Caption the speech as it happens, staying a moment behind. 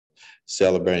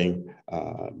celebrating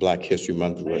Black History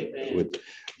Month with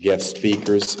guest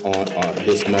speakers on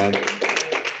this month.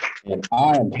 And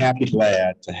I am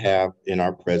glad to have in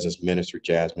our presence Minister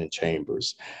Jasmine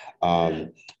Chambers.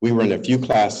 We were in a few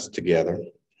classes together.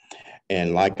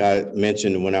 And like I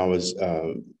mentioned when I was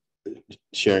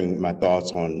sharing my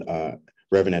thoughts on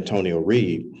Reverend Antonio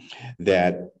Reed,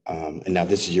 that, and now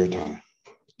this is your time.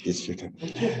 It's your time.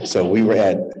 So we were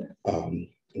at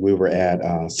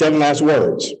 7 Last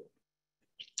Words.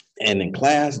 And in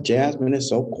class, Jasmine is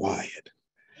so quiet.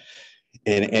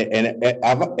 And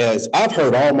as I've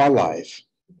heard all my life,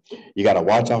 you got to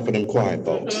watch out for them quiet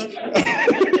folks.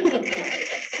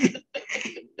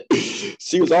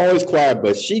 She was always quiet,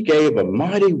 but she gave a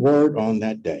mighty word on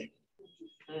that day,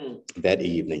 that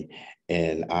evening.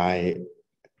 And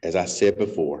as I said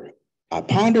before, I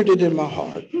pondered it in my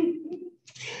heart.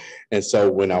 And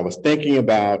so when I was thinking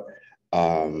about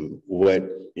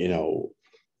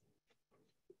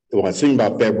when I was thinking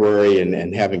about February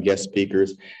and having guest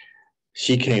speakers,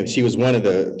 she was one of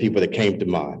the people that came to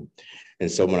mind. And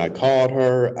so when I called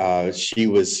her, she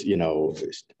was,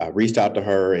 I reached out to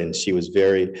her and she was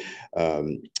very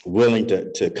willing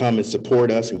to come and support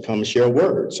us and come and share a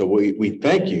word. So we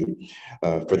thank you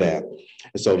for that.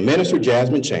 And so Minister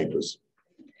Jasmine Chambers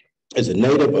is a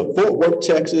native of Fort Worth,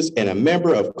 Texas, and a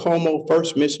member of Como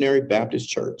First Missionary Baptist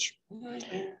Church.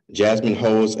 Jasmine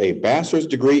holds a bachelor's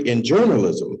degree in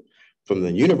journalism from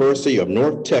the University of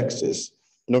North Texas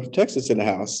in the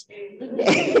house,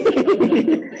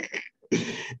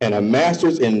 and a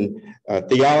master's in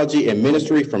theology and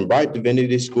ministry from Bright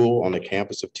Divinity School on the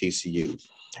campus of TCU.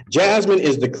 Jasmine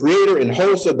is the creator and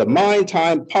host of the Mind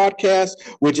Time podcast,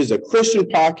 which is a Christian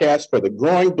podcast for the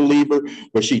growing believer,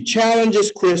 where she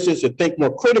challenges Christians to think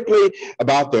more critically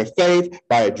about their faith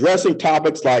by addressing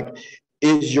topics like,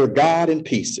 is your God in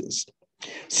pieces?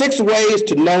 6 ways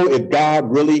to know if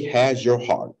God really has your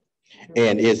heart.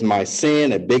 And is my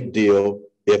sin a big deal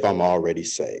if I'm already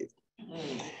saved?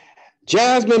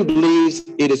 Jasmine believes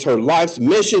it is her life's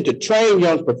mission to train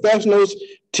young professionals,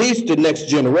 teach the next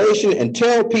generation, and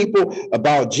tell people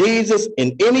about Jesus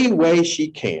in any way she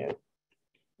can.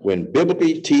 While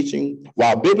biblically teaching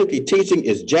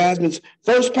is Jasmine's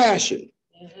first passion,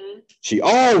 she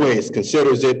always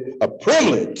considers it a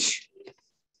privilege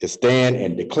to stand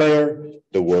and declare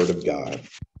the word of God.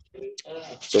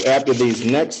 So after these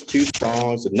next 2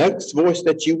 songs, the next voice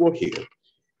that you will hear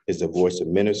is the voice of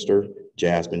Minister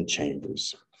Jasmine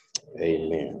Chambers.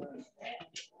 Amen.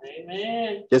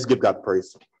 Amen. Let's give God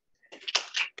praise.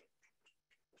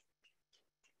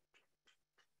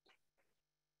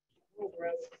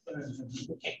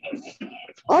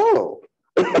 Oh.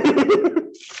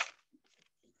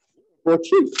 Well,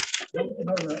 chief.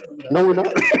 No, we're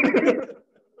not.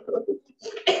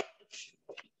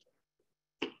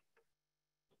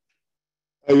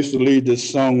 I used to lead this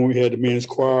song when we had the men's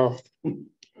choir when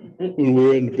we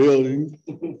were in the building.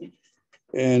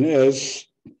 And as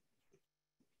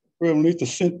Reverend Letha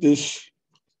sent this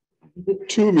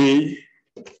to me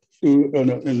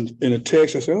in a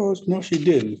text, I said, oh, no, she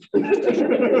didn't. But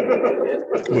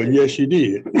yes, she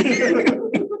did.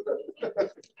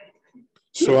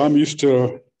 So I'm used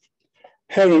to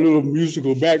having a little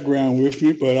musical background with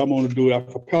me, but I'm going to do it a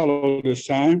cappella this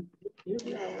time.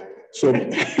 So,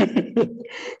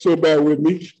 so bear with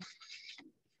me.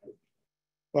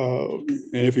 And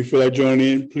if you feel like joining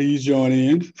in, please join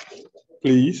in.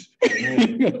 Please.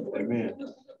 Amen. Amen.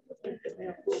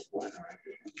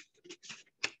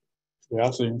 Yeah,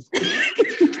 I see him.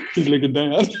 He's looking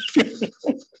down.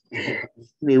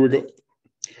 Here we go.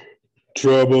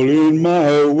 Trouble in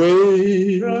my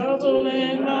way. Trouble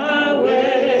in my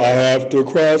way. I have to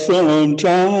cry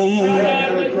sometime. I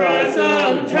have to cry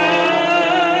sometime.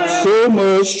 So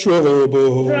much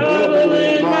trouble. Trouble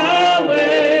in my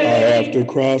way. I have to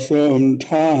cry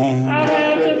sometime. I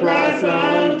have to cry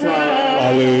sometime.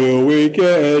 I lay awake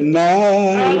at night.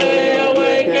 I lay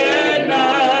awake at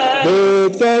night.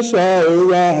 But that's all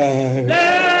right.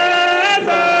 That's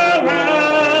all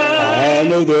right. I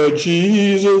know that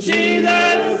Jesus, he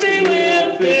will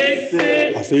fix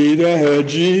it. I see that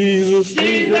Jesus,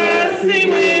 he will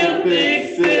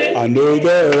fix it. I know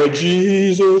that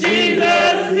Jesus, he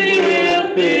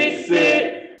will fix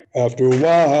it. After a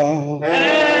while,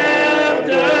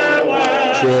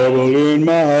 trouble in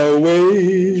my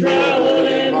way. Trouble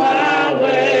in my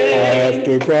way. I have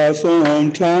to cry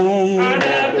sometime. I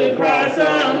have to cry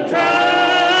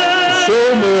sometime.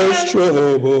 So much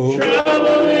trouble.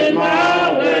 Trouble in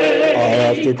my way. I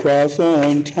have to cry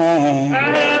sometime. I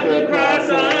have to cry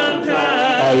sometime.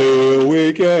 I lay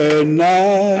awake at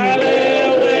night. I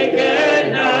lay awake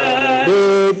at night.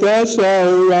 But that's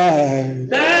all right.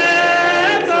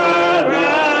 That's all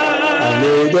right. I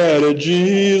know that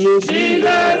Jesus, He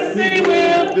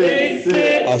will fix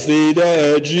it. I see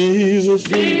that Jesus,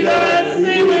 He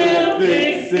will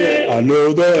fix it. I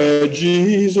know that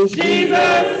Jesus, He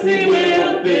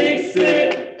will fix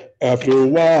it. after a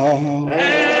while,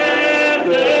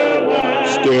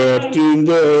 stepped in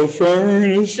the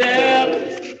furnace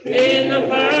In the a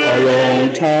furnace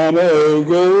long time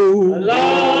ago.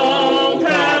 long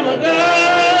time ago.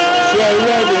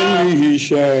 Shadrach and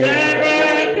Meshach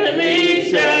Shadrach and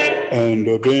Meshach and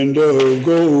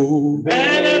Abednego,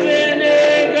 and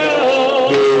Abednego.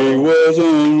 they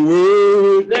wasn't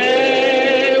worried.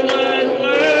 They weren't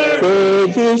worried. For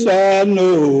this I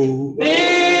know,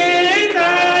 This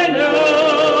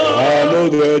I know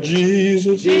that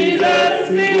Jesus, He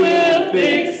will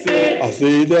fix it. I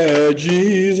see that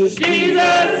Jesus, He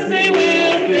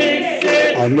will fix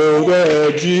it. I know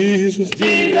that Jesus,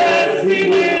 He will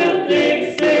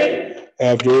fix it.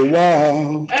 after a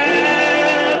while,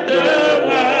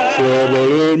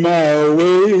 trouble in my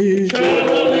way,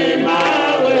 Trouble in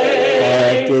my way. I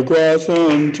have to cry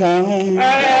sometime, I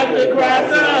have to cry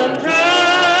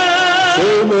sometimes.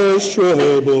 so much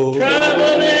trouble,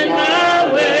 Trouble in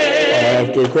my way. I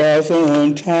have to cry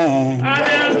sometime, I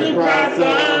have to cry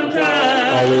sometimes. I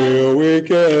lay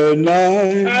awake at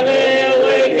night, I lay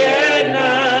awake at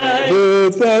night. but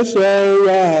that's all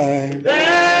right.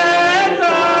 That's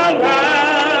all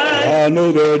right. I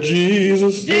know that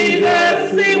Jesus, He will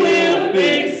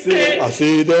fix it. I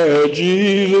see that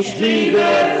Jesus, He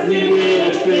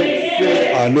will fix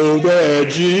it. I know that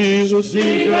Jesus,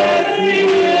 He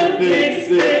will fix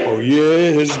it. oh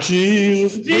yes,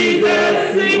 Jesus, He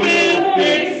will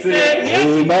fix it.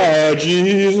 oh my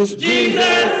Jesus, He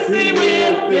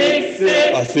will fix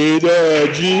it. I see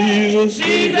that Jesus,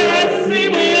 He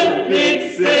will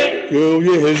fix it. oh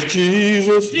yes,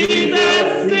 Jesus, He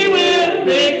will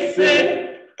fix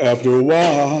it. after a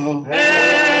while,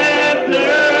 After a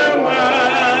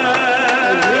while.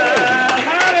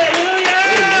 Hallelujah.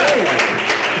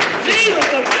 Jesus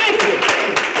will fix it.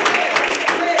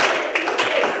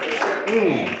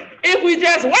 If we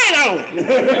just wait on it,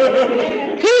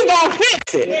 He's going to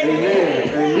fix it.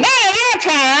 Not in our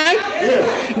time,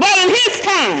 but in His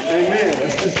time.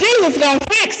 Jesus going to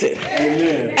fix it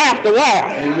after a while.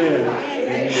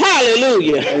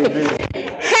 Hallelujah.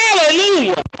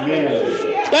 Hallelujah.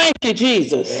 Thank you,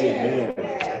 Jesus.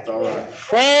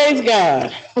 Praise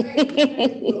God.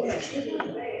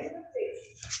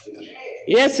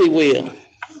 Yes, He will.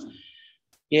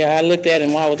 Yeah, I looked at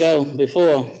him a while ago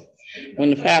before when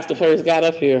the pastor first got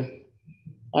up here.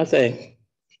 I say,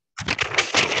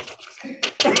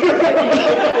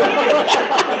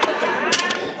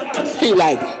 he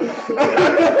like,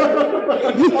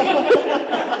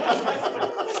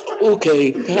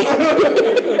 okay. amen,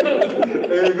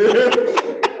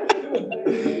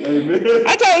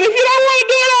 I told him, if you don't want to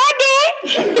do it, I'll do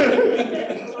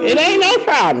it. It ain't no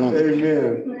problem. amen,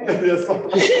 yes,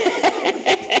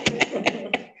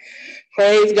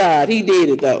 Praise God. He did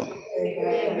it though.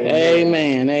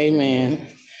 Amen. Amen.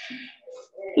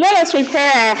 Let us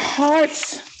prepare our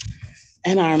hearts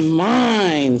and our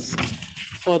minds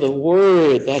for the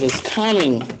word that is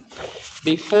coming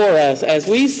before us as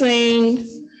we sing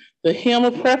the hymn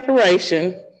of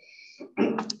preparation,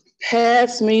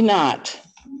 Pass Me Not,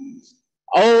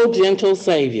 O Gentle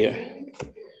Savior,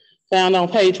 found on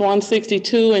page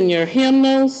 162 in your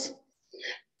hymnals.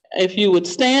 If you would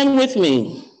stand with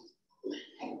me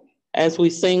as we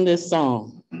sing this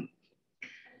song.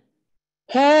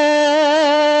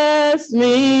 Pass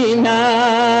me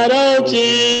not, O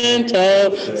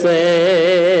gentle Savior,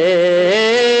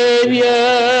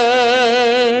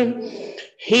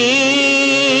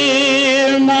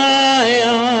 hear my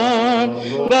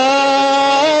humble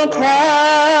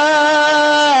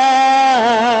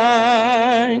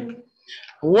cry,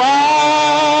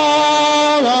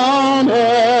 while on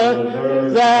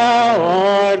earth thou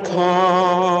art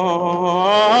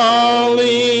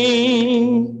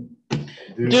calling.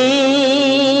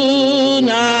 Do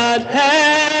not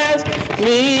pass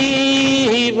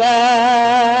me by.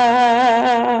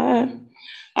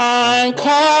 I'm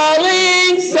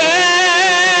calling,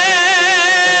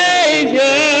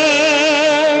 Savior,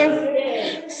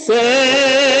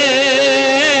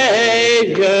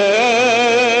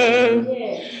 Savior,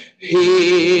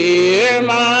 hear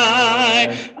my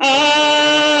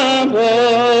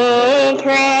humble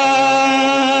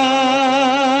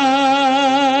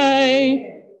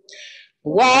cry.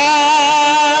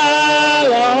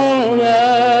 While on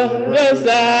earth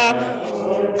thou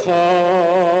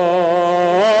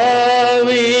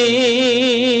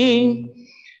calling,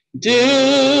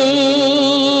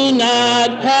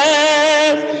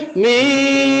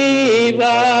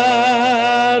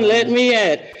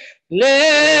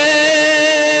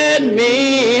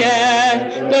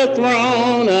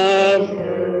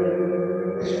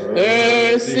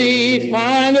 mercy,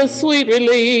 find a sweet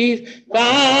relief,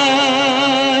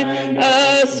 find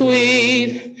a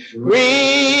sweet relief.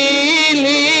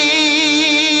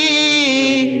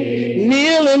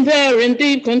 Kneeling there in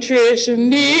deep contrition,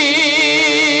 kneeling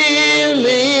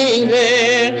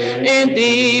there in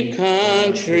deep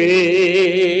contrition.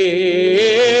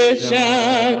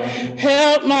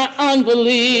 Help my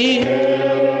unbelief.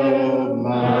 Help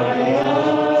my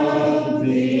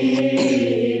unbelief.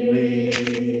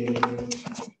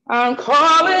 I'm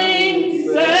calling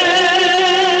Savior,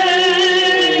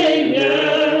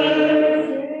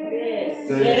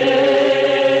 Savior,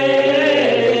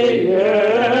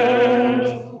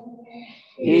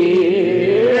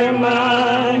 hear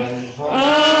my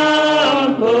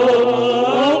humble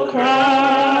cry.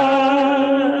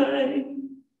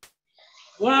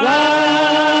 While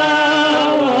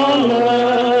on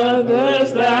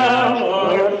others thou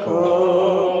art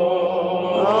calling,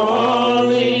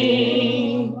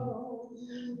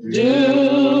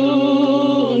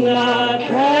 do not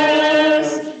pass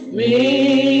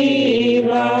me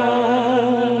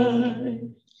by.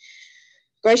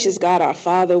 Gracious God, our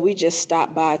Father, we just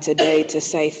stopped by today to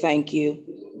say thank you.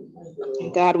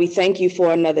 God, we thank you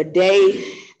for another day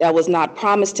that was not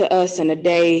promised to us and a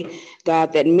day,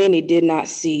 God, that many did not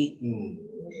see.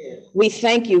 We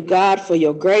thank you, God, for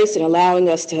your grace and allowing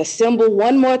us to assemble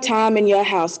one more time in your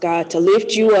house, God, to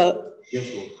lift you up.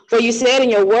 For you said in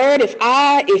your word, if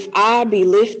I be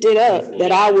lifted up,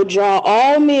 that I will draw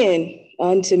all men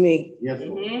unto me.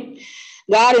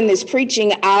 God, in this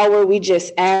preaching hour, we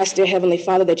just ask, dear Heavenly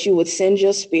Father, that you would send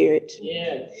your spirit.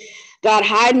 God,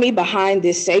 hide me behind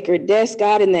this sacred desk,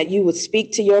 God, and that you would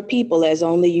speak to your people as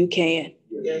only you can.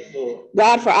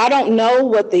 God, for I don't know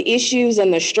what the issues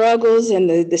and the struggles and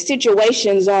the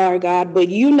situations are, God, but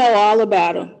you know all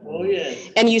about them.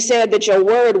 And you said that your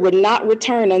word would not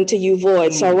return unto you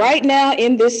void. So right now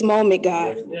in this moment,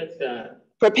 God,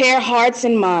 prepare hearts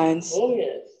and minds.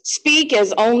 Speak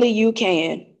as only you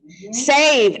can.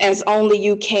 Save as only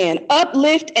you can.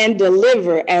 Uplift and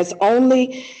deliver as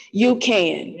only you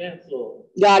can.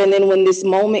 God, and then when this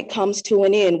moment comes to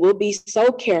an end, we'll be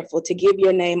so careful to give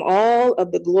your name all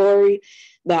of the glory,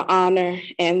 the honor,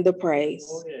 and the praise.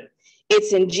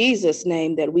 It's in Jesus'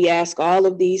 name that we ask all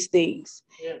of these things.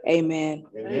 Amen.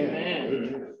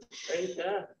 Amen.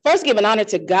 First, give an honor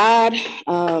to God,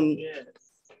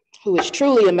 who is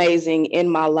truly amazing in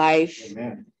my life,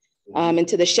 and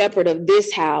to the shepherd of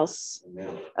this house,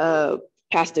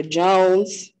 Pastor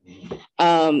Jones.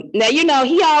 Now, you know,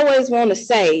 he always want to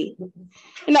say,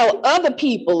 you know, other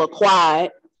people are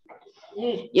quiet,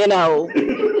 you know.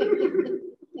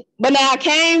 But now I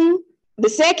came the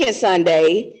second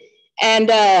Sunday, and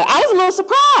I was a little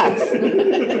surprised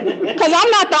because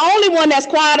I'm not the only one that's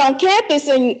quiet on campus,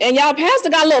 and y'all pastor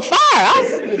got a little fire.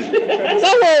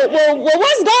 Well,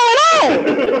 what's going on?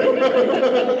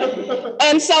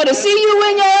 And so to see you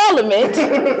in your element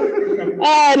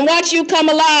and watch you come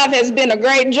alive has been a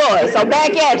great joy. So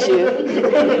back at you.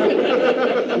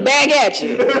 Back at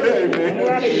you.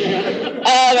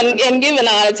 And giving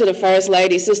honor to the First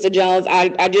Lady, Sister Jones,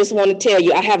 I just want to tell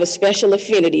you, I have a special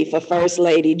affinity for First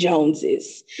Lady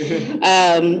Joneses.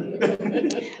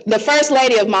 The First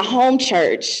Lady of my home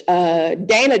church,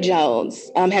 Dana Jones,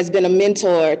 has been a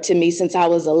mentor to me since I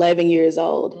was 11 years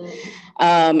old.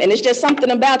 And it's just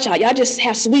something about y'all. Y'all just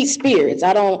have sweet spirits.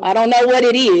 I don't know what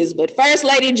it is, but First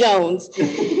Lady Jones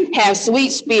have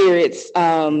sweet spirits.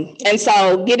 And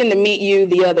so getting to meet you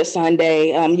the other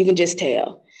Sunday, you can just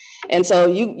tell. And so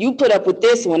you put up with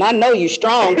this one. I know you're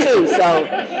strong too. So,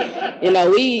 you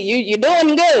know, you're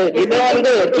doing good. You're doing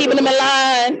good. Keeping them in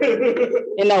line,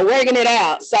 you know, working it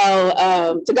out. So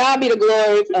to God be the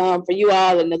glory for you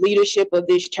all and the leadership of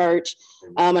this church.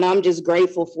 And I'm just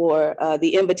grateful for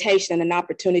the invitation and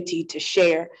opportunity to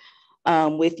share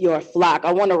with your flock.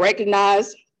 I want to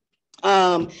recognize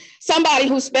somebody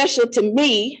who's special to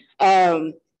me.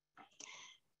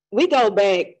 We go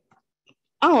back,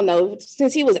 I don't know,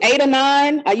 since he was 8 or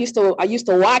 9. I used to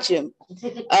watch him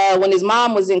when his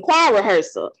mom was in choir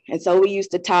rehearsal. And so we used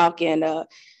to talk and to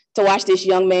watch this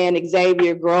young man,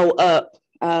 Xavier, grow up.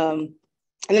 And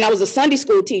then I was a Sunday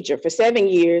school teacher for 7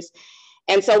 years.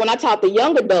 And so when I taught the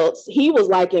young adults, he was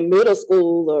like in middle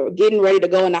school or getting ready to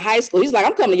go into high school. He's like,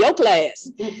 I'm coming to your class.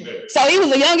 So he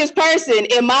was the youngest person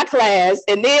in my class.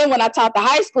 And then when I taught the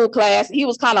high school class, he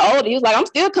was kind of older. He was like, I'm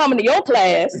still coming to your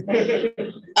class.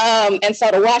 And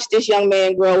so to watch this young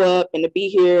man grow up and to be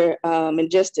here and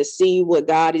just to see what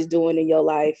God is doing in your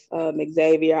life,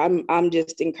 Xavier, I'm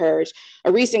just encouraged.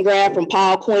 A recent grad from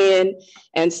Paul Quinn.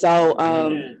 And so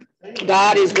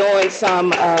God is doing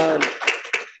some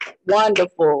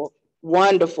wonderful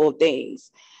wonderful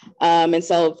things. And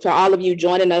so for all of you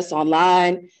joining us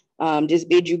online, just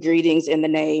bid you greetings in the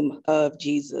name of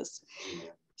Jesus.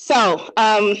 So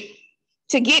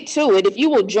to get to it, if you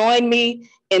will join me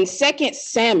in 2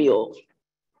 Samuel,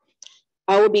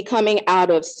 I will be coming out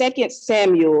of 2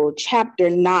 Samuel chapter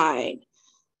 9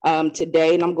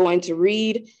 today, and I'm going to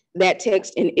read that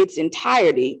text in its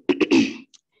entirety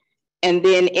and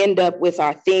then end up with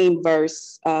our theme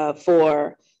verse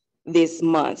for this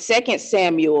month. 2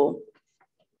 Samuel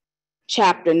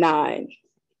chapter 9.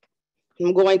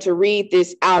 I'm going to read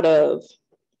this out of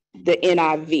the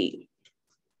NIV.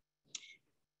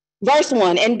 Verse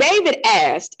 1, and David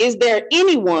asked, is there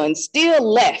anyone still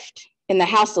left in the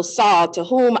house of Saul to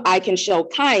whom I can show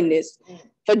kindness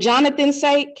for Jonathan's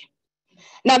sake?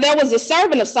 Now there was a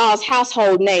servant of Saul's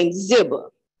household named Ziba.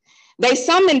 They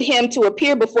summoned him to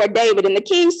appear before David, and the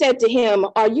king said to him,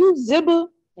 are you Ziba?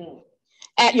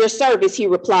 At your service, he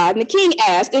replied. And the king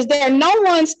asked, is there no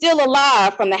one still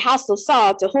alive from the house of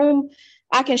Saul to whom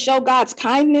I can show God's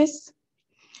kindness?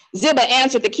 Ziba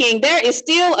answered the king, there is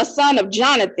still a son of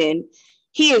Jonathan.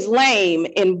 He is lame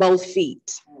in both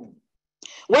feet.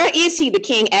 Where is he? The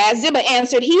king asked. Ziba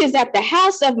answered, he is at the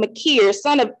house of Machir,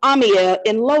 son of Ammiel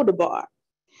in Lodabar.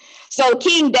 So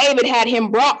King David had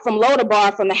him brought from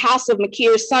Lodabar from the house of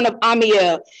Machir, son of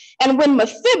Ammiel. And when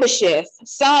Mephibosheth,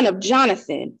 son of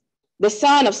Jonathan, the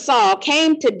son of Saul,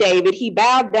 came to David, he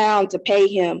bowed down to pay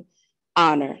him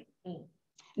honor.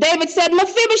 David said,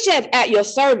 Mephibosheth, at your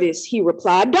service, he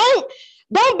replied.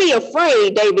 Don't be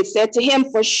afraid, David said to him,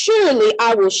 for surely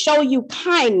I will show you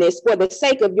kindness for the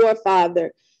sake of your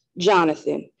father,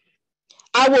 Jonathan.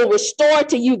 I will restore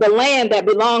to you the land that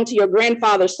belonged to your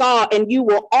grandfather Saul, and you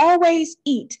will always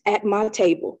eat at my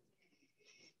table.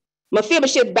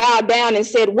 Mephibosheth bowed down and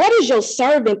said, what is your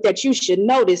servant that you should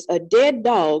notice a dead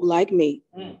dog like me?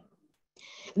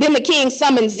 Then the king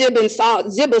summoned Ziba,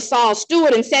 Saul's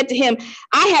steward, and said to him,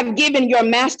 I have given your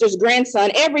master's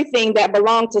grandson everything that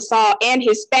belonged to Saul and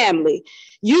his family.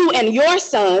 You and your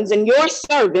sons and your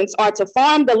servants are to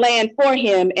farm the land for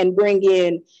him and bring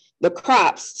in the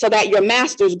crops so that your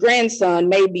master's grandson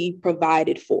may be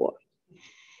provided for.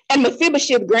 And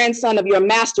Mephibosheth, grandson of your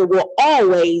master, will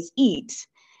always eat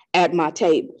at my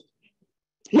table.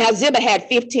 Now Ziba had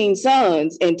 15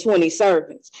 sons and 20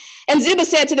 servants. And Ziba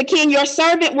said to the king, your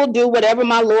servant will do whatever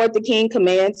my lord the king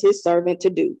commands his servant to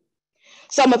do.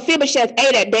 So Mephibosheth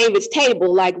ate at David's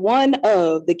table like one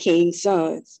of the king's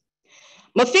sons.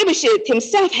 Mephibosheth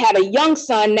himself had a young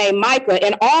son named Micah,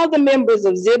 and all the members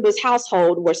of Ziba's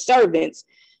household were servants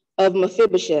of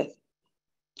Mephibosheth.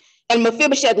 And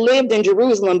Mephibosheth lived in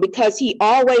Jerusalem because he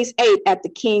always ate at the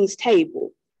king's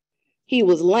table. He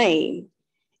was lame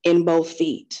in both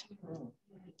feet.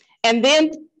 And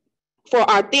then for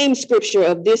our theme scripture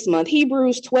of this month,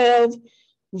 Hebrews 12,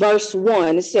 verse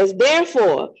 1, it says,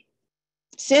 therefore,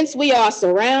 since we are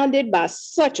surrounded by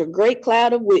such a great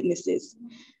cloud of witnesses,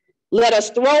 let us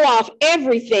throw off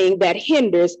everything that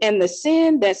hinders and the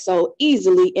sin that so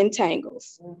easily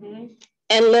entangles.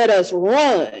 And let us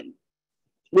run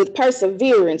with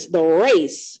perseverance the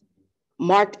race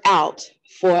marked out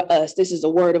for us. This is the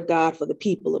word of God for the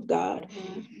people of God.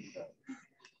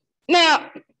 Now,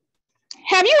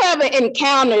 have you ever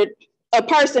encountered a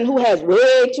person who has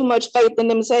way too much faith in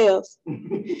themselves? You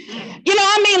know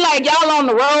what I mean? Like y'all on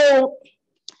the road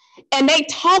and they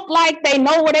talk like they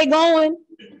know where they're going.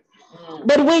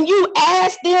 But when you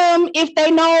ask them if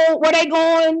they know where they're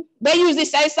going, they usually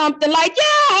say something like,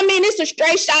 yeah, I mean, it's a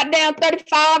straight shot down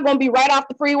 35, going to be right off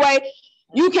the freeway.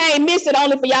 You can't miss it,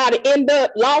 only for y'all to end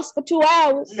up lost for 2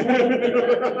 hours.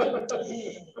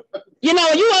 You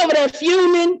know, you over there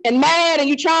fuming and mad and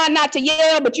you trying not to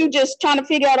yell, but you just trying to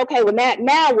figure out, okay, well,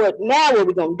 now what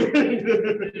we going to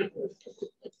do?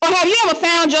 Or have you ever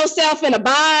found yourself in a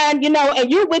bind, you know, and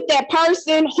you're with that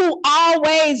person who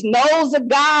always knows a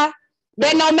guy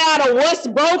that no matter what's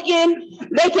broken,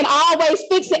 they can always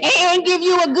fix it and give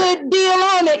you a good deal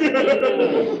on it.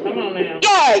 Come on now.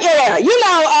 Yeah. You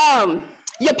know,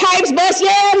 your pipes bust.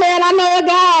 Yeah, man, I know a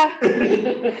guy.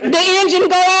 The engine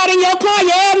go out in your car.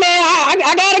 Yeah, man,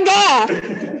 I got a guy.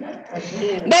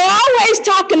 They're always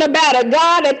talking about a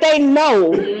guy that they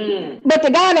know, but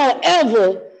the guy don't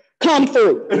ever come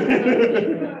through.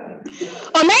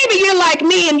 Or maybe you're like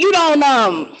me and you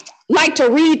don't like to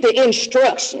read the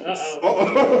instructions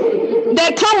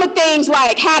that come with things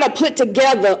like how to put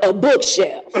together a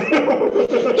bookshelf. You know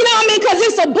what I mean? Because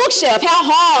it's a bookshelf. How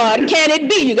hard can it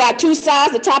be? You got two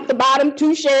sides, the top, the bottom,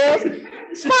 two shelves.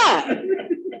 It's fine.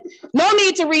 No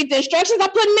need to read the instructions. I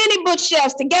put many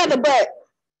bookshelves together, but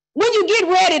when you get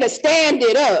ready to stand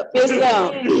it up, it's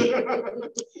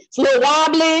It's a little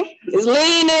wobbly, it's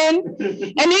leaning.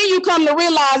 And then you come to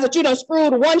realize that you done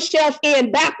screwed one shelf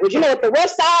in backwards. You know what the rough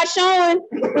side showing?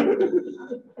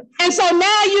 And so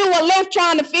now you are left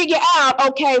trying to figure out,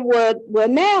 okay, well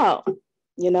now,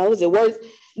 is it worth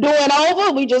doing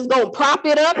over? We just gonna prop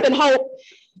it up and hope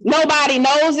nobody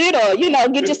knows it, or,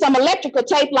 get you some electrical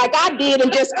tape like I did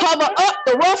and just cover up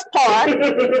the rough part.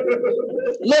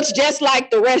 Looks just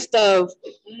like the rest of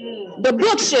the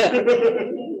bookshelf.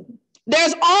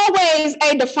 There's always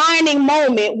a defining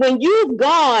moment when you've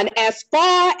gone as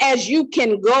far as you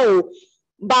can go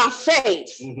by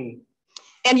faith,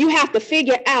 and you have to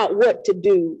figure out what to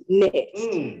do next.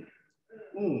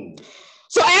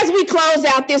 So as we close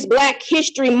out this Black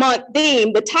History Month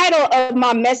theme, the title of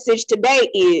my message today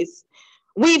is,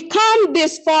 We've Come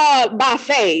This Far by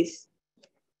Faith,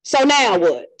 so now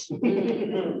what?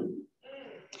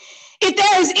 If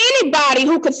there is anybody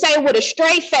who could say with a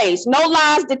straight face, no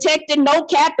lies detected, no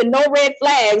cap, and no red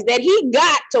flags, that he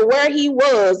got to where he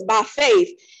was by faith,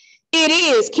 it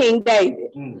is King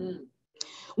David.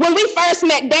 When we first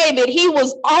met David, he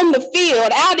was on the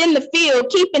field, out in the field,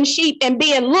 keeping sheep and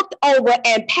being looked over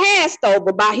and passed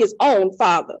over by his own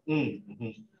father.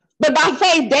 But by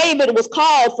faith, David was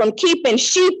called from keeping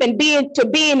sheep and being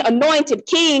anointed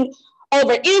king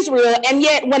over Israel. And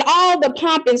yet when all the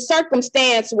pomp and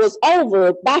circumstance was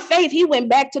over, by faith, he went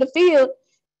back to the field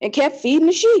and kept feeding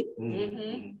the sheep.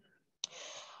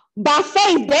 By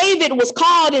faith, David was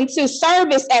called into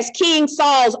service as King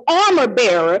Saul's armor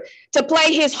bearer to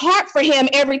play his heart for him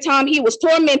every time he was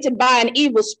tormented by an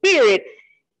evil spirit.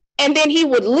 And then he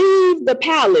would leave the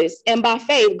palace and by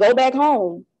faith go back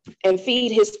home and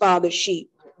feed his father's sheep.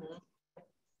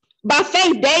 By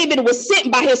faith, David was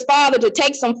sent by his father to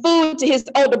take some food to his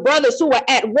older brothers who were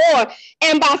at war.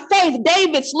 And by faith,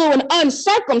 David slew an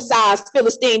uncircumcised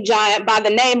Philistine giant by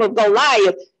the name of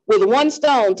Goliath with one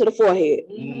stone to the forehead.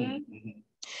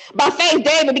 By faith,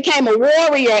 David became a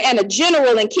warrior and a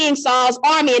general in King Saul's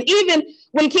army. And even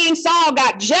when King Saul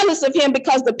got jealous of him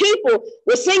because the people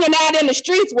were singing out in the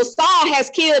streets, well, Saul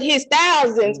has killed his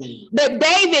thousands, but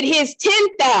David his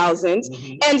 10,000s.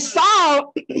 And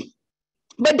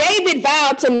but David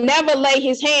vowed to never lay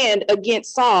his hand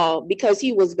against Saul because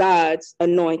he was God's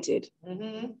anointed.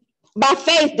 By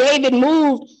faith,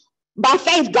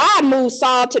 God moved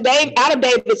Saul out of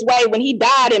David's way when he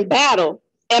died in battle.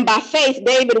 And by faith,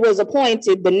 David was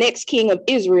appointed the next king of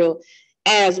Israel,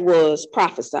 as was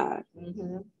prophesied.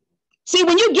 See,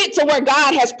 when you get to where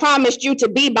God has promised you to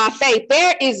be by faith,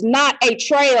 there is not a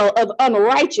trail of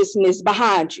unrighteousness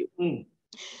behind you.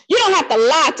 You don't have to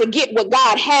lie to get what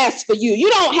God has for you. You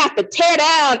don't have to tear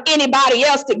down anybody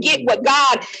else to get what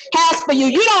God has for you.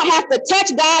 You don't have to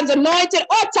touch God's anointed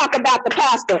or talk about the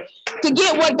pastor to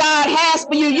get what God has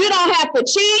for you. You don't have to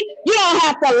cheat. You don't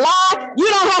have to lie. You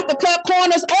don't have to cut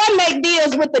corners or make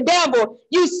deals with the devil.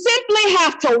 You simply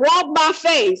have to walk by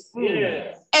faith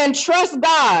and trust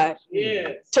God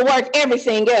to work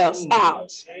everything else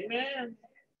out. Amen.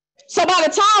 So by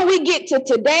the time we get to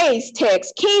today's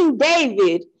text, King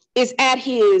David is at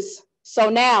his so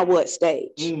now what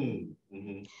stage.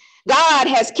 God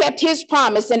has kept his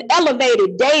promise and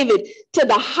elevated David to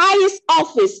the highest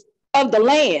office of the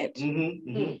land.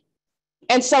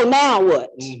 And so now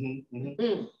what?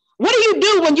 What do you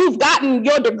do when you've gotten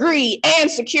your degree and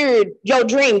secured your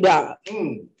dream job?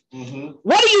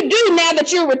 What do you do now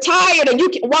that you're retired and you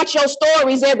can watch your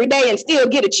stories every day and still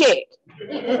get a check?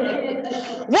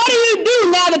 What do you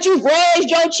do now that you've raised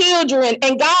your children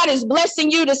and God is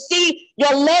blessing you to see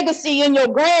your legacy in your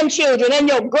grandchildren and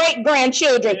your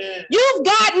great-grandchildren? You've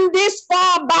gotten this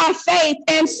far by faith,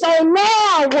 and so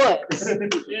now what?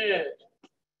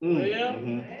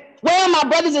 Well, my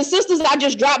brothers and sisters, I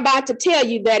just dropped by to tell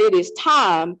you that it is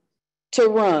time to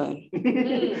run.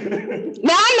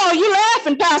 Now, I know you're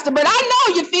laughing, Pastor, but I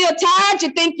know you feel tired. You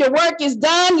think your work is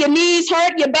done. Your knees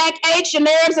hurt, your back aches, your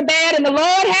nerves are bad, and the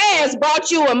Lord has brought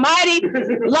you a mighty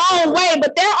long way.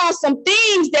 But there are some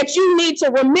things that you need to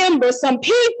remember, some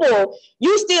people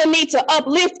you still need to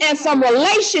uplift, and some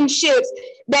relationships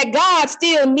that God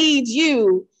still needs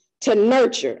you to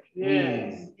nurture.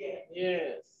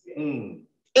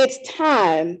 It's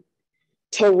time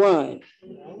to run.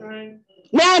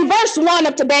 Now, in verse 1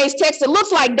 of today's text, it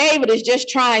looks like David is just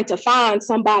trying to find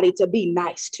somebody to be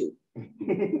nice to.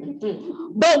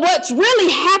 But what's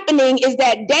really happening is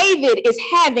that David is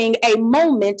having a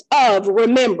moment of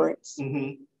remembrance.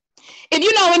 If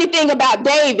you know anything about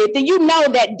David, then you know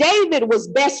that David was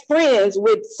best friends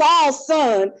with Saul's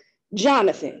son,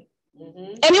 Jonathan.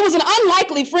 And it was an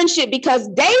unlikely friendship because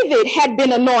David had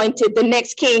been anointed the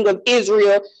next king of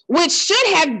Israel, which should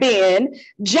have been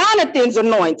Jonathan's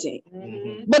anointing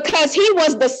because he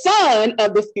was the son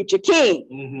of the future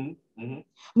king.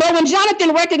 But when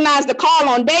Jonathan recognized the call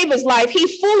on David's life,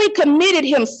 he fully committed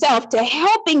himself to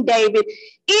helping David,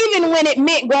 even when it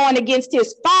meant going against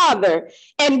his father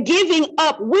and giving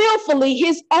up willfully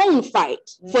his own fight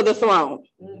for the throne.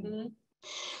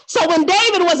 So when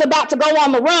David was about to go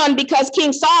on the run because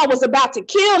King Saul was about to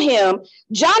kill him,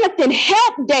 Jonathan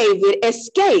helped David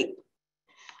escape.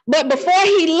 But before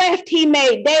he left, he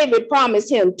made David promise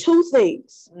him two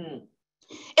things.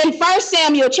 In 1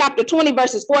 Samuel chapter 20,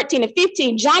 verses 14 and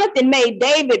 15, Jonathan made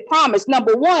David promise,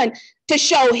 number one, to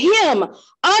show him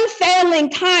unfailing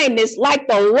kindness like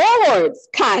the Lord's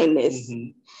kindness.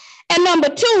 And number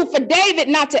two, for David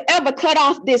not to ever cut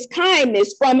off this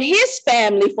kindness from his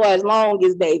family for as long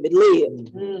as David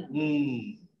lived.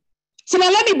 So now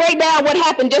let me break down what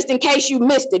happened just in case you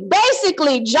missed it.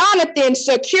 Basically, Jonathan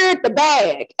secured the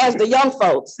bag, as the young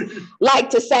folks like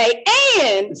to say,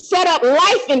 and set up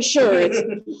life insurance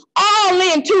all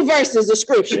in 2 verses of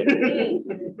scripture.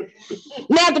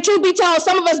 Now, the truth be told,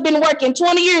 some of us been working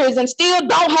 20 years and still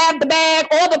don't have the bag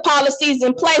or the policies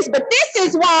in place. But this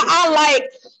is why I like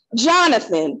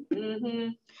Jonathan,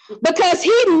 because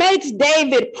he makes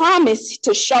David promise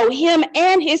to show him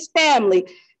and his family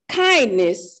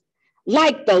kindness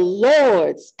like the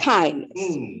Lord's kindness.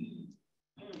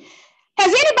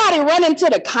 Has anybody run into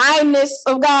the kindness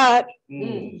of God?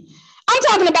 I'm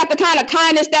talking about the kind of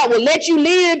kindness that will let you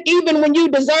live even when you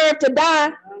deserve to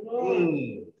die.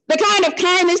 The kind of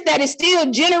kindness that is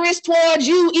still generous towards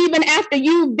you even after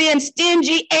you've been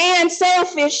stingy and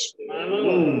selfish.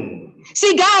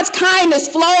 See, God's kindness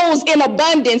flows in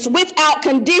abundance without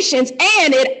conditions,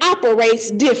 and it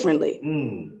operates differently.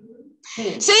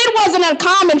 See, it wasn't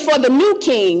uncommon for the new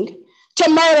king to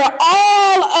murder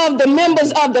all of the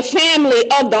members of the family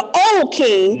of the old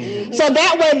king, so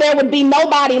that way there would be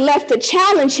nobody left to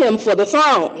challenge him for the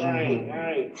throne.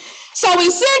 So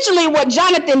essentially what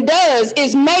Jonathan does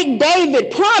is make David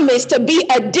promise to be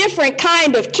a different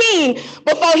kind of king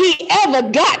before he ever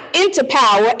got into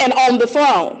power and on the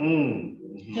throne.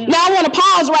 Now I want to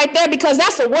pause right there because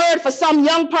that's a word for some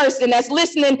young person that's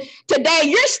listening today.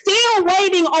 You're still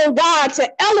waiting on God to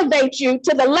elevate you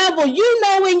to the level you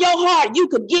know in your heart you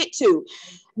could get to.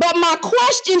 But my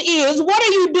question is, what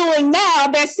are you doing now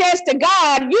that says to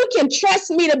God, you can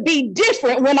trust me to be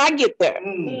different when I get there?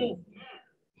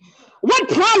 What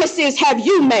promises have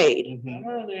you made?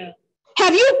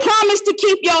 Have you promised to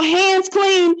keep your hands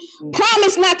clean?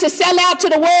 Promise not to sell out to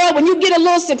the world when you get a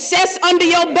little success under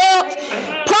your belt?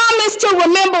 Promise to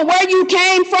remember where you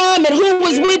came from and who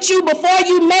was with you before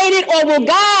you made it? Or will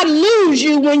God lose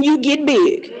you when you get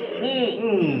big?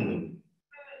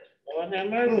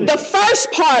 The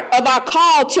first part of our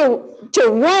call to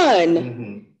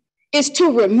run is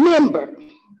to remember.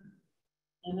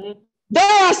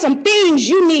 There are some things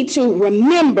you need to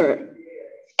remember.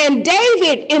 And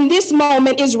David in this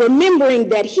moment is remembering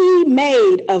that he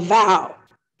made a vow.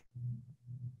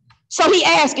 So he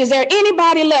asked, is there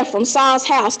anybody left from Saul's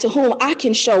house to whom I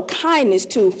can show kindness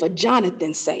to for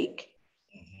Jonathan's sake?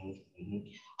 Who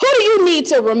do you need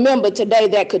to remember today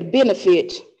that could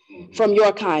benefit from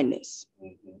your kindness?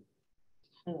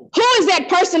 Who is that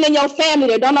person in your family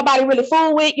that don't nobody really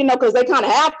fool with, because they kind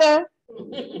of out there?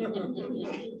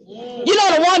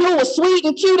 The one who was sweet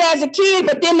and cute as a kid,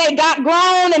 but then they got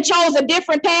grown and chose a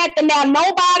different path, and now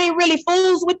nobody really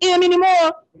fools with them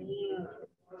anymore.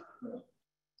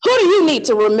 Who do you need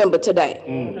to remember today?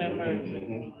 Who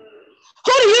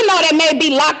do you know that may be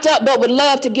locked up but would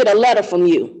love to get a letter from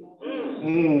you?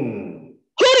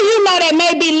 Who do you know that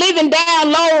may be living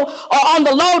down low or on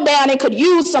the low down and could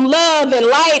use some love and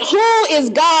light? Who is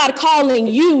God calling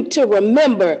you to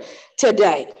remember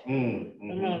today?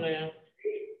 Come on now.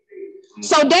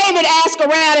 So David asks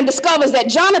around and discovers that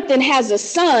Jonathan has a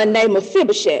son named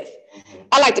Mephibosheth.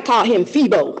 I like to call him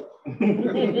Phoebo.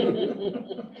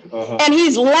 And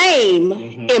he's lame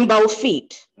in both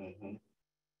feet.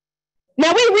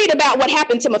 Now we read about what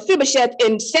happened to Mephibosheth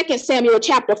in 2 Samuel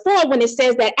chapter 4 when it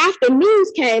says that after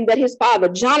news came that his father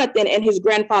Jonathan and his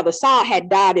grandfather Saul had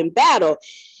died in battle,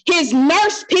 his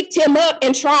nurse picked him up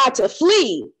and tried to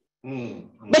flee.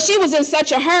 But she was in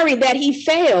such a hurry that he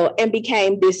fell and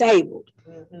became disabled.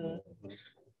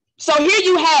 So here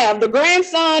you have the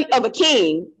grandson of a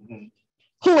king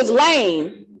who is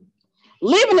lame,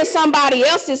 living in somebody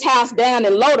else's house down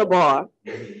in Lodabar,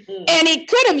 and he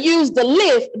could have used the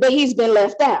lift, but he's been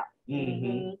left out.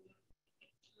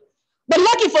 But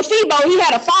lucky for Phoebe, he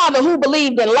had a father who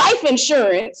believed in life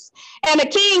insurance and a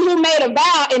king who made a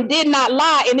vow and did not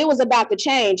lie, and it was about to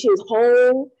change his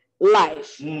whole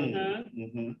life.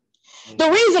 The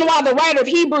reason why the writer of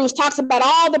Hebrews talks about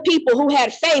all the people who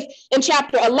had faith in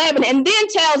chapter 11 and then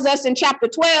tells us in chapter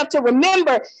 12 to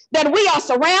remember that we are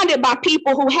surrounded by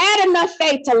people who had enough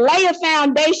faith to lay a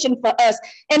foundation for us,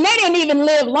 and they didn't even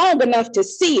live long enough to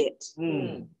see it.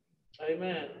 Amen.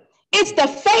 It's the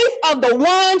faith of the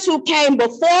ones who came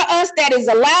before us that is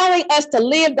allowing us to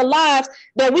live the lives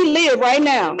that we live right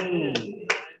now. Amen.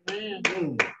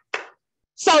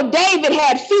 So David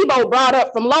had Phoebe brought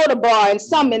up from Lodabar and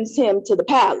summons him to the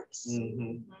palace.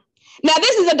 Now,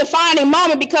 this is a defining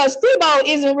moment because Phoebe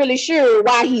isn't really sure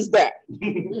why he's there.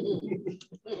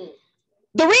 The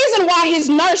reason why his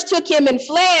nurse took him and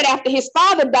fled after his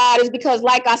father died is because,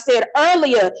 like I said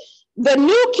earlier, the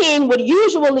new king would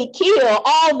usually kill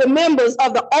all the members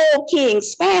of the old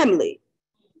king's family.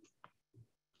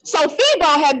 So Phoebe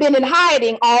had been in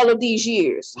hiding all of these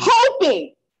years,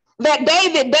 hoping that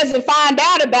David doesn't find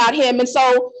out about him. And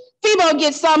so Phoebe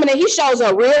gets summoned and he shows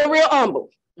up real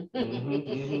humble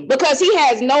because he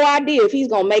has no idea if he's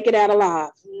going to make it out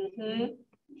alive.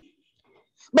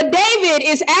 But David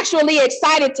is actually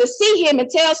excited to see him and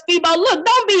tells Phoebe, look,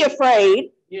 don't be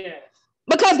afraid. Yeah.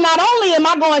 Because not only am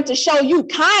I going to show you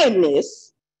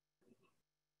kindness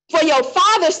for your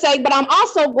father's sake, but I'm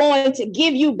also going to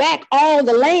give you back all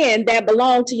the land that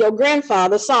belonged to your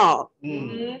grandfather Saul.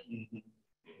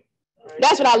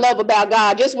 That's what I love about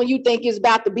God. Just when you think it's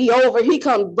about to be over, he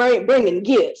comes bringing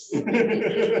gifts.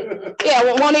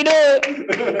 Yeah, won't he do it?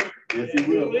 Yes, he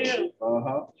will. Yes,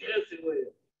 he will.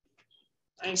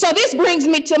 So this brings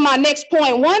me to my next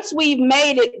point. Once we've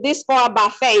made it this far by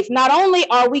faith, not only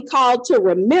are we called to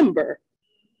remember,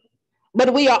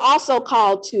 but we are also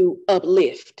called to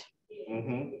uplift.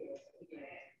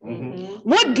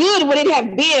 What good would it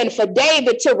have been for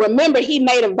David to remember he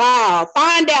made a vow,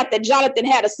 find out that Jonathan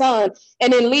had a son,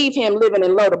 and then leave him living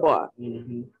in Lodabar?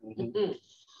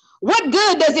 What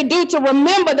good does it do to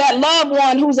remember that loved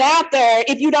one who's out there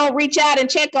if you don't reach out and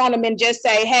check on them and just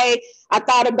say, hey, I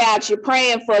thought about you,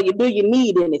 praying for you. Do you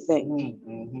need anything?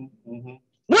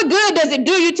 What good does it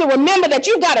do you to remember that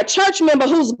you got a church member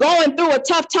who's going through a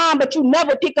tough time, but you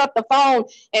never pick up the phone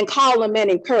and call them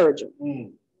and encourage them?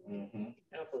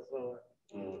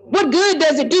 What good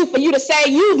does it do for you to say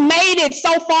you've made it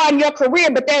so far in your career,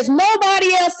 but there's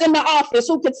nobody else in the office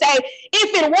who could say,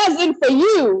 if it wasn't for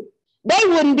you, they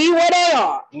wouldn't be where they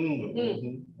are?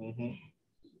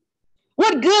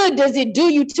 What good does it do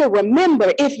you to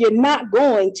remember if you're not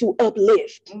going to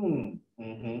uplift?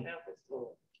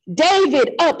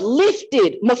 David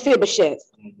uplifted Mephibosheth,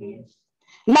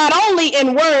 not only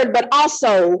in word, but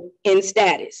also in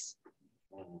status.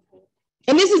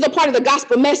 And this is a part of the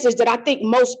gospel message that I think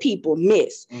most people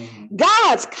miss.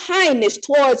 God's kindness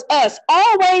towards us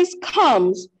always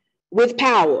comes with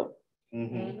power.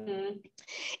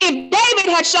 If David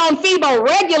had shown Phoebe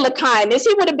regular kindness,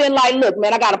 he would have been like, look,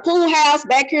 man, I got a pool house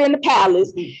back here in the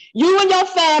palace. You and your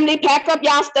family pack up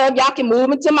y'all stuff. Y'all can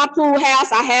move into my pool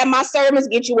house. I have my servants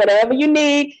get you whatever you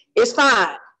need. It's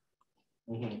fine.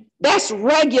 That's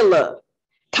regular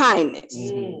kindness.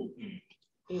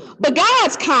 But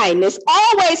God's kindness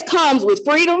always comes with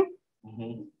freedom,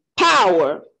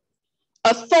 power,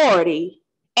 authority,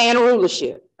 and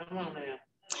rulership. Come on now.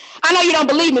 I know you don't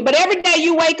believe me, but every day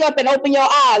you wake up and open your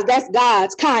eyes, that's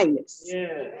God's kindness.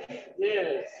 Yes.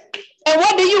 Yes. And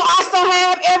what do you also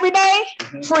have every day?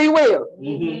 Free will.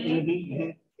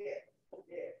 And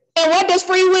what does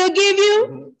free will give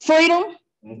you? Freedom,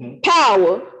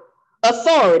 power,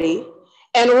 authority,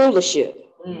 and rulership.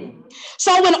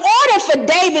 So in order for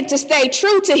David to stay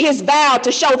true to his vow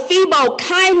to show Phoebe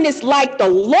kindness like the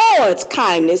Lord's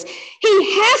kindness,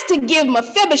 he has to give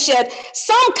Mephibosheth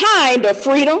some kind of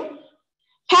freedom,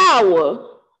 power,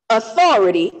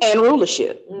 authority, and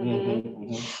rulership.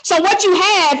 So what you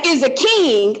have is a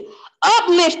king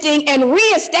uplifting and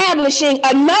reestablishing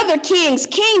another king's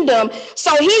kingdom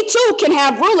so he too can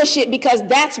have rulership, because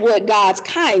that's what God's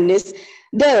kindness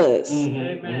does.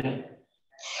 Amen.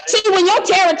 See, when your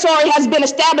territory has been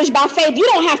established by faith, you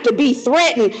don't have to be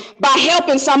threatened by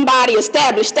helping somebody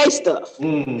establish their stuff.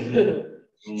 Phoebe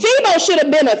should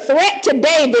have been a threat to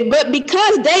David, but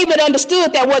because David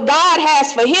understood that what God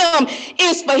has for him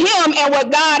is for him, and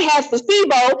what God has for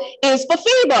Phoebe is for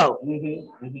Phoebe.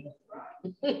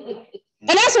 And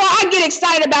that's why I get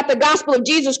excited about the gospel of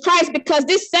Jesus Christ, because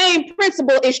this same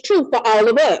principle is true for all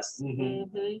of us.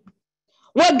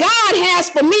 What God has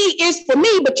for me is for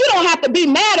me, but you don't have to be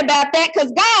mad about that,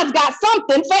 because God's got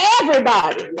something for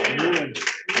everybody.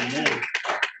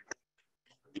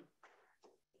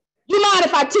 You mind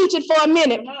if I teach it for a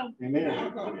minute? Amen.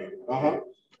 Uh-huh.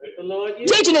 The Lord,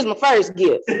 teaching is my first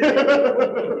gift.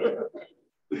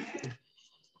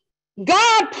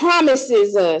 God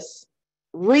promises us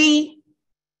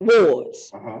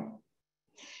rewards. Uh-huh.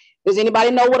 Does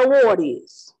anybody know what a ward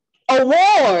is? A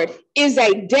ward is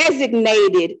a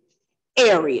designated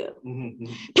area. Mm-hmm.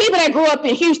 People that grew up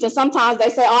in Houston, sometimes they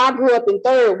say, oh, I grew up in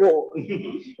 3rd Ward.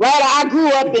 Right? I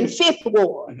grew up in 5th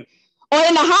Ward. Or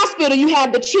in the hospital, you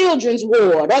have the children's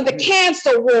ward or the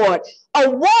cancer ward. A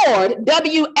ward,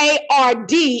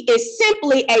 W-A-R-D, is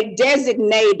simply a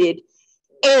designated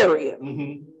area.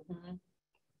 Mm-hmm.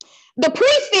 The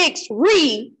prefix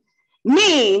re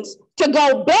means to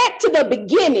go back to the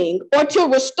beginning or to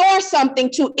restore something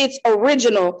to its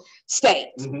original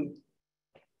state. Mm-hmm.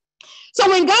 So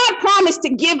when God promised to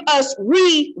give us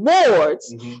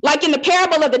rewards, like in the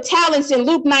parable of the talents in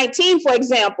Luke 19, for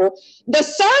example, the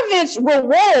servant's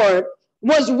reward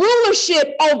was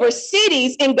rulership over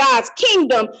cities in God's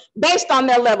kingdom based on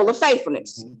their level of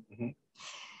faithfulness.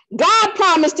 God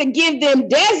promised to give them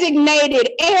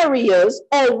designated areas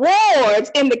or wards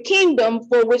in the kingdom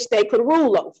for which they could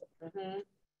rule over.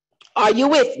 Are you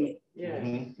with me? Yeah.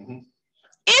 In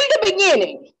the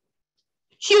beginning,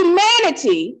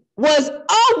 humanity was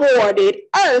awarded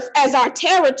earth as our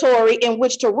territory in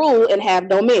which to rule and have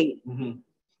dominion.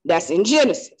 That's in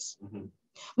Genesis.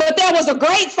 But there was a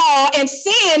great fall, and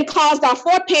sin caused our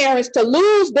foreparents to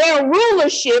lose their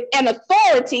rulership and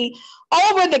authority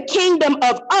over the kingdom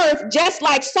of earth, just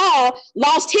like Saul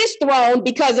lost his throne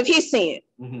because of his sin.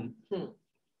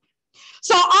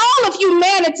 So all of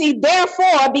humanity,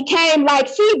 therefore, became like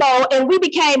Phoebo, and we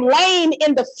became lame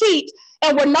in the feet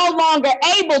and were no longer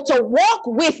able to walk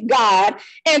with God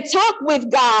and talk with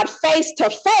God face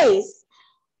to face,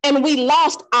 and we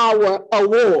lost our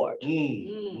award.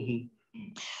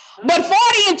 But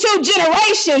 42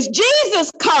 generations,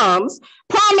 Jesus comes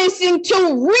promising to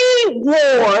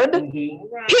reward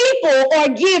people or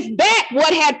give back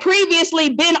what had previously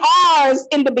been ours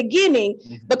in the beginning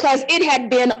because it had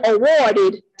been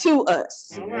awarded to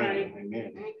us.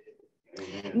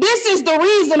 This is the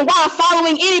reason why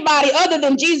following anybody other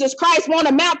than Jesus Christ won't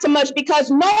amount to much,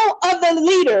 because no other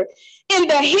leader in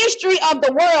the history of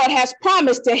the world has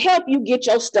promised to help you get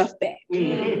your stuff back.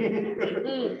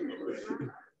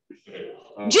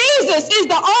 Jesus is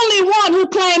the only one who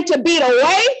claimed to be the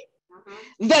way,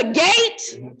 the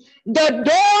gate, the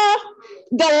door,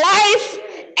 the life,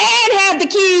 and have the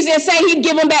keys and say he'd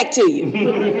give them back to you.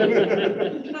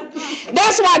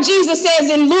 That's why Jesus says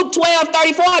in Luke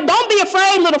 12:34, don't be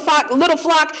afraid, little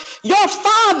flock. Your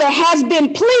Father has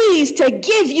been pleased to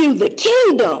give you the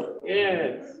kingdom.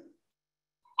 Yes.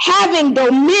 Having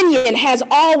dominion has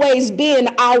always been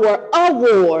our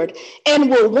award and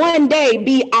will one day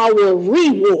be our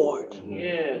reward.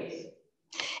 Yes.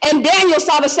 And Daniel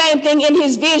saw the same thing in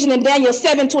his vision in Daniel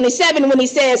 7:27 when he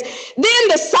says, then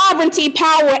the sovereignty,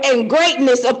 power, and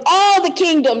greatness of all the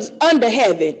kingdoms under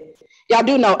heaven, y'all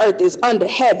do know earth is under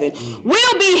heaven,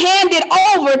 will be handed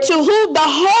over to who? The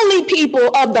holy people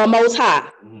of the Most High.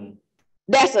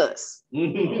 That's us. His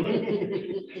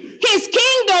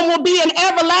kingdom will be an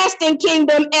everlasting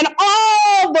kingdom, and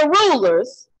all the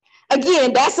rulers,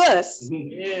 again, that's us,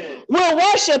 will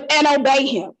worship and obey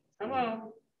him. Come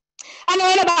on. I know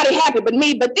ain't nobody happy but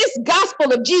me, but this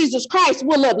gospel of Jesus Christ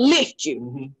will uplift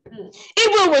you.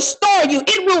 It will restore you.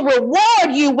 It will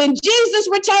reward you. When Jesus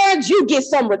returns, you get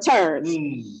some returns.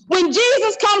 When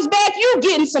Jesus comes back, you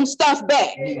getting some stuff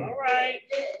back. All right.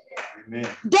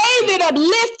 David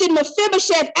uplifted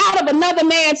Mephibosheth out of another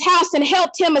man's house and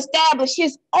helped him establish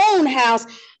his own house,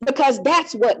 because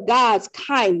that's what God's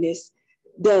kindness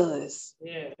does.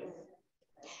 Yeah.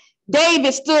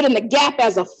 David stood in the gap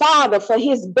as a father for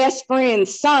his best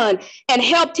friend's son and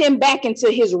helped him back into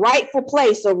his rightful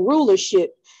place of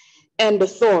rulership and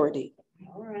authority.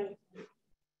 All right.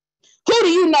 Who do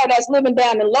you know that's living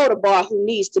down in Lodabar who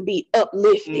needs to be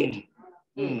uplifted?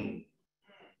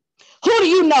 Who do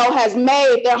you know has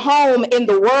made their home in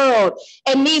the world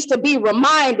and needs to be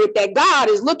reminded that God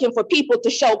is looking for people to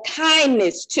show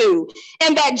kindness to,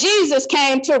 and that Jesus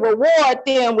came to reward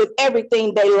them with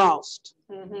everything they lost?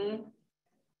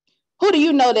 Who do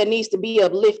you know that needs to be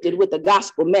uplifted with the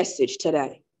gospel message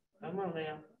today? Come on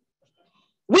now.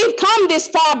 We've come this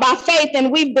far by faith,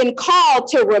 and we've been called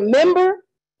to remember,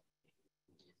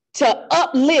 to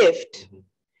uplift,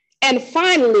 and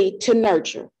finally to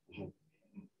nurture.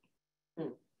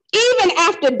 Even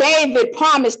after David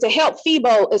promised to help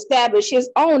Phoebo establish his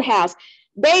own house,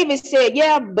 David said,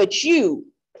 yeah, but you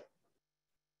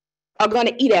are going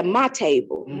to eat at my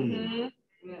table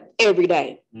every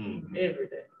day. Every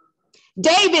day.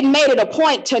 David made it a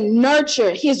point to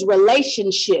nurture his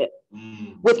relationship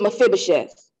with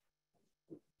Mephibosheth.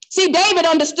 See, David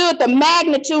understood the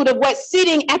magnitude of what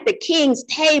sitting at the king's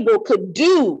table could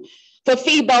do for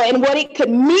Phoebo and what it could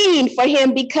mean for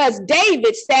him, because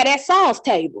David sat at Saul's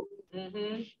table.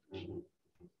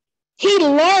 He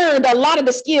learned a lot of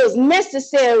the skills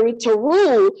necessary to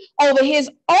rule over his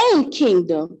own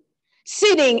kingdom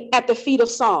sitting at the feet of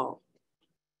Saul.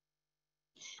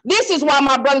 This is why,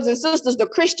 my brothers and sisters, the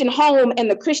Christian home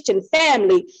and the Christian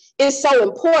family is so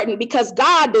important, because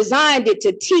God designed it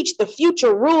to teach the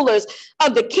future rulers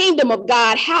of the kingdom of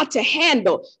God how to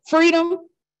handle freedom,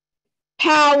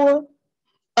 power,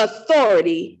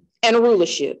 authority, and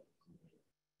rulership.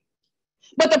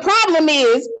 But the problem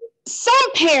is,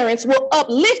 some parents will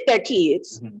uplift their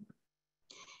kids,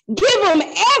 give them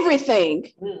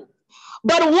everything,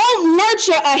 but won't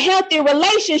nurture a healthy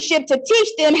relationship to teach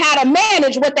them how to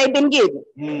manage what they've been given.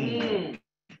 Then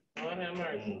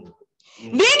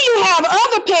you have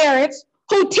other parents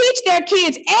who teach their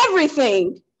kids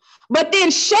everything, but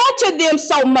then shelter them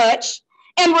so much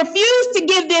and refuse to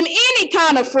give them any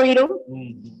kind of freedom,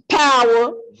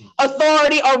 power,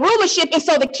 authority, or rulership, and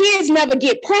so the kids never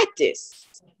get practice.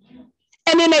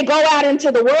 And then they go out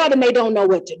into the world and they don't know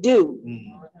what to do.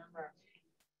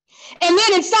 And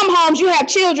then in some homes, you have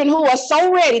children who are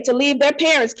so ready to leave their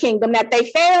parents' kingdom that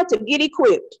they fail to get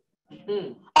equipped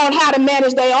on how to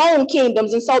manage their own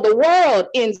kingdoms. And so the world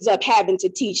ends up having to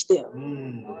teach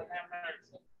them.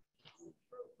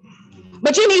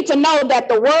 But you need to know that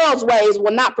the world's ways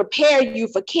will not prepare you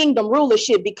for kingdom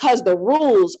rulership, because the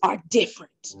rules are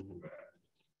different.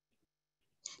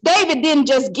 David didn't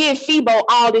just give Phoebo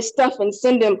all this stuff and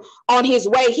send him on his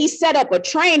way. He set up a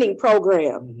training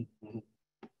program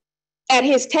at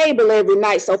his table every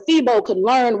night so Phoebo could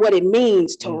learn what it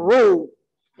means to rule.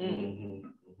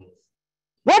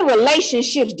 What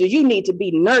relationships do you need to be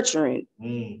nurturing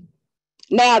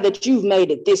now that you've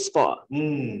made it this far?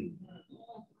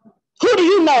 Who do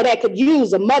you know that could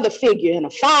use a mother figure and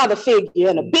a father figure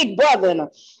and a big brother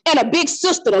and a big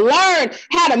sister to learn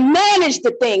how to manage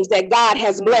the things that God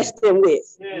has blessed them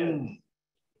with?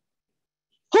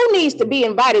 Who needs to be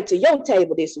invited to your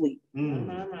table this week?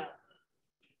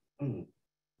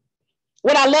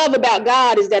 What I love about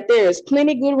God is that there is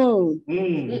plenty good room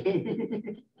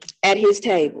at his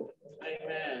table.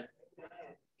 Amen.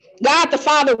 God the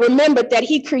Father remembered that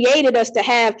he created us to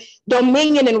have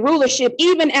dominion and rulership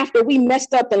even after we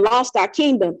messed up and lost our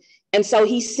kingdom. And so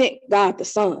he sent God the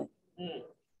Son.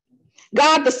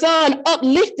 God the Son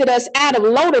uplifted us out of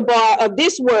Lodabar of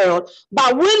this world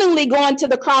by willingly going to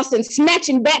the cross and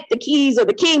snatching back the keys of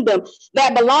the kingdom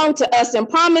that belonged to us, and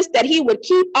promised that he would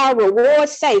keep our reward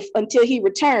safe until he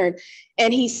returned.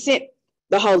 And he sent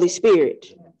the Holy Spirit.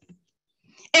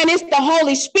 And it's the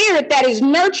Holy Spirit that is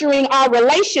nurturing our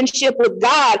relationship with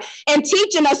God and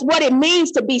teaching us what it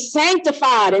means to be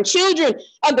sanctified and children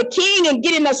of the King, and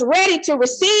getting us ready to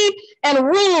receive and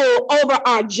rule over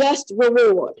our just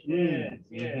reward.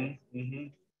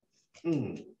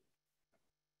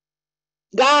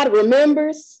 God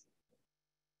remembers,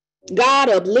 God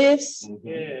uplifts,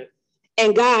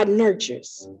 and God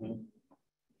nurtures.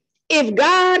 If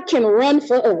God can run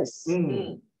for us,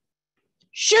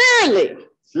 surely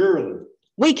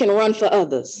we can run for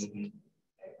others.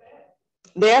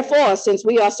 Therefore, since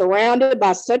we are surrounded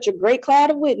by such a great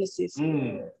cloud of witnesses,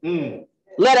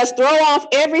 let us throw off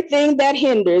everything that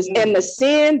hinders and the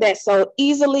sin that so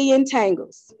easily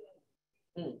entangles.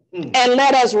 And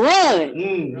let us run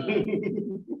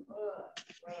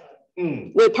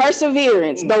with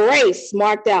perseverance the race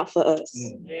marked out for us.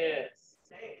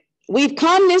 We've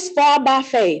come this far by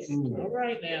faith.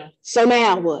 So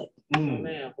now what?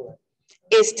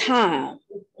 It's time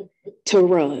to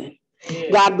run.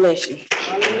 God bless you.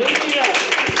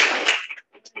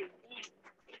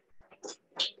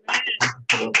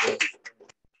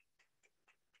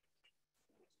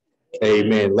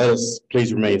 Amen. Let us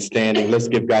please remain standing. Let's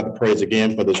give God the praise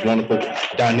again for this wonderful,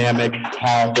 dynamic,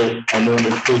 powerful,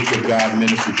 anointed preacher of God,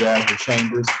 Minister Jasmine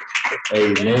Chambers.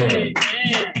 Amen.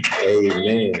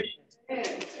 Amen.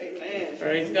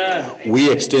 Praise God.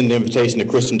 We extend the invitation to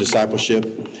Christian discipleship.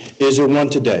 Is there one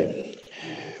today?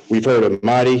 We've heard a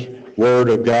mighty word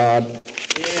of God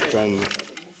from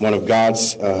one of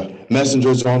God's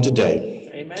messengers on today.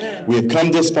 Amen. We have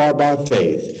come this far by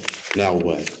faith. Now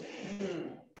what?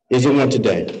 Is there one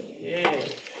today?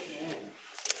 Yes.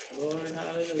 Lord,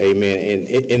 hallelujah. Amen. And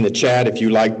in the chat, if you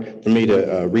like for me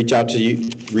to reach out to you,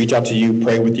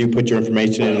 pray with you, put your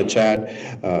information in the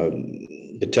chat.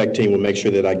 The tech team will make sure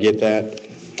that I get that.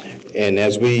 And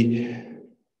as we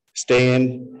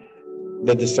stand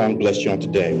let this song bless you on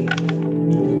today.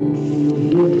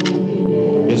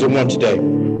 Is there one today?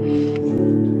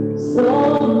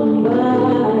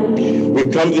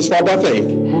 We've come this far by faith.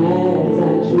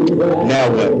 Now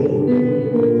what?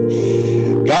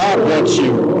 God wants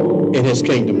you in his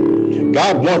kingdom.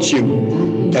 God wants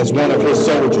you as one of his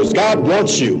soldiers. God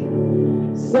wants you.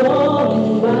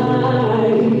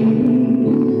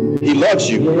 He loves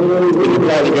you in the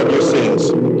parting of your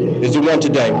sins. Is there one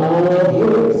today?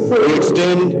 We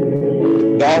extend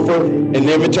the offer and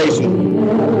the invitation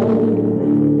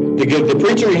to give the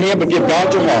preacher your hand, but give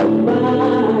God your heart.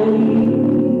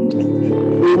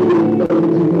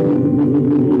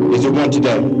 Is there one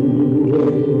today?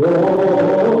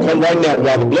 Come right now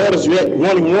while the blood is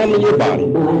running warm in your body.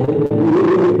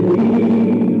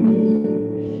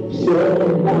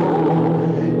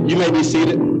 You may be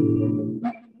seated.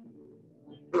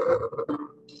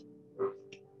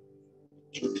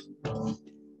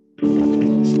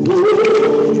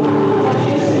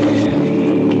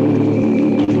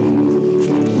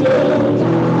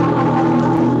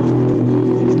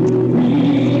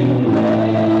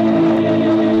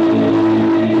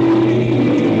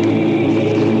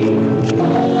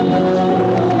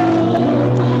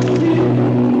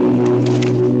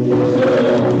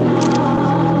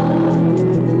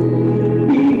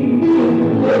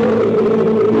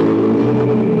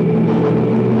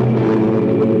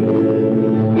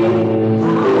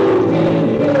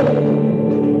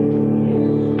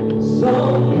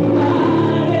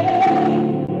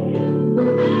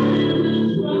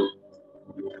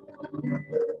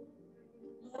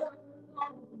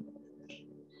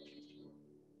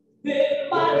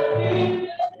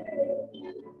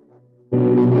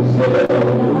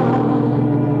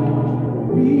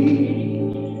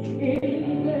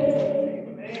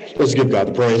 Let's give God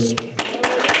the praise.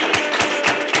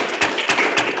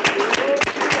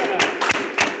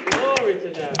 Glory to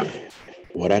God.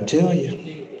 What I tell you,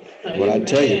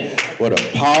 what a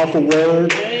powerful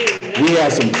word. We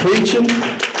have some preaching,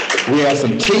 we have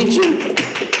some teaching.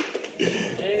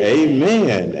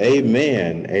 Amen,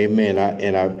 amen, amen.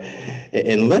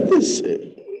 And let this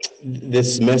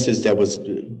message that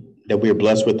we are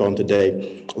blessed with on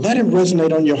today, let it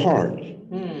resonate on your heart.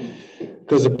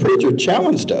 Because the preacher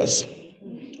challenged us.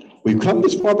 We've come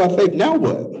this far by faith. Now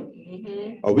what?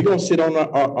 Are we going to sit on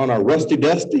our rusty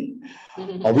dusty?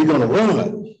 Are we going to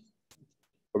run?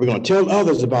 Are we going to tell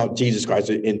others about Jesus Christ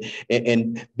and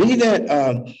be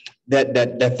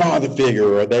that father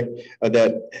figure or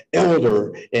that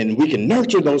elder, and we can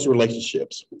nurture those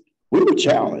relationships? We were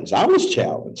challenged. I was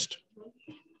challenged.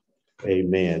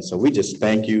 Amen. So we just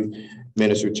thank you,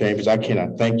 Minister Chambers. I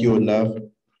cannot thank you enough.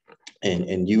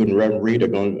 And you and Reverend Reed are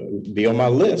going to be on my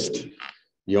list.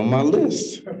 You're on my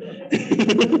list.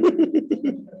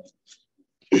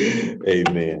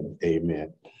 Amen.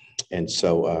 Amen. And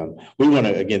so we want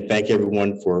to, again, thank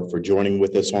everyone for joining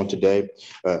with us on today,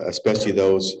 especially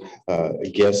those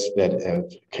guests that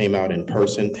have came out in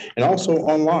person and also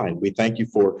online. We thank you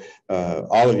for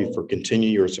all of you for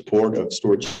continuing your support of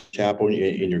Stewart Chapel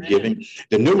in your giving.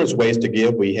 There are numerous ways to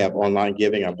give. We have online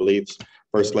giving. I believe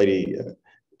First Lady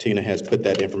Tina has put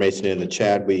that information in the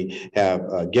chat. We have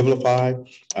Givelify.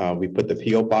 We put the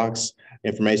P.O. box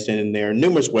information in there.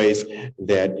 Numerous ways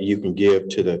that you can give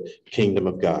to the kingdom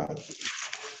of God.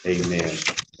 Amen.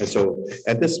 And so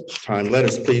at this time, let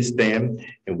us please stand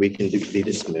and we can be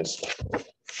dismissed.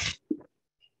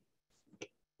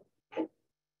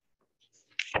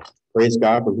 Praise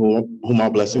God, from whom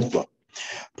all blessings flow.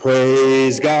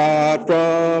 Praise God,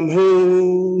 from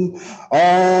whom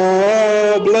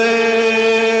all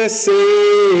blessings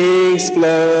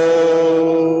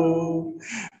flow.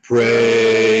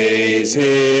 Praise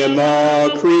him,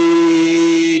 all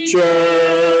creatures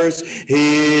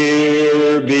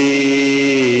here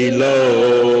below.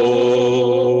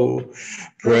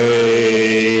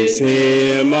 Praise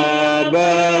him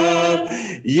above,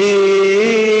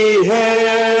 ye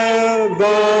heavenly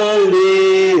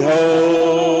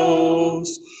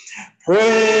hosts.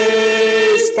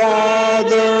 Praise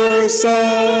Father,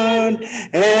 Son,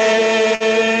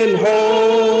 and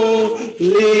Holy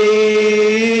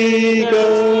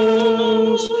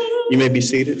Ghost. You may be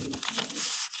seated.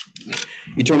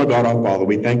 Eternal God, our Father,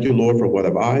 we thank you, Lord, for what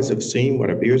our eyes have seen, what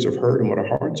our ears have heard, and what our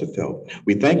hearts have felt.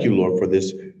 We thank you, Lord, for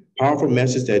this powerful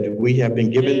message that we have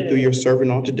been given through your servant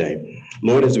on today.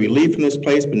 Lord, as we leave from this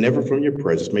place, but never from your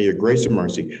presence, may your grace and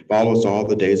mercy follow us all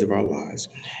the days of our lives.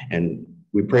 And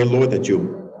we pray, Lord, that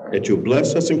you'll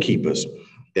bless us and keep us,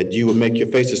 that you will make your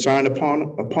face to shine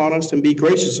upon us and be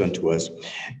gracious unto us.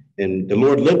 And the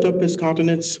Lord lift up his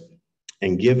countenance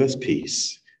and give us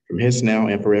peace from hence now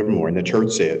and forevermore. And the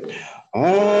church said,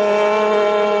 Amen.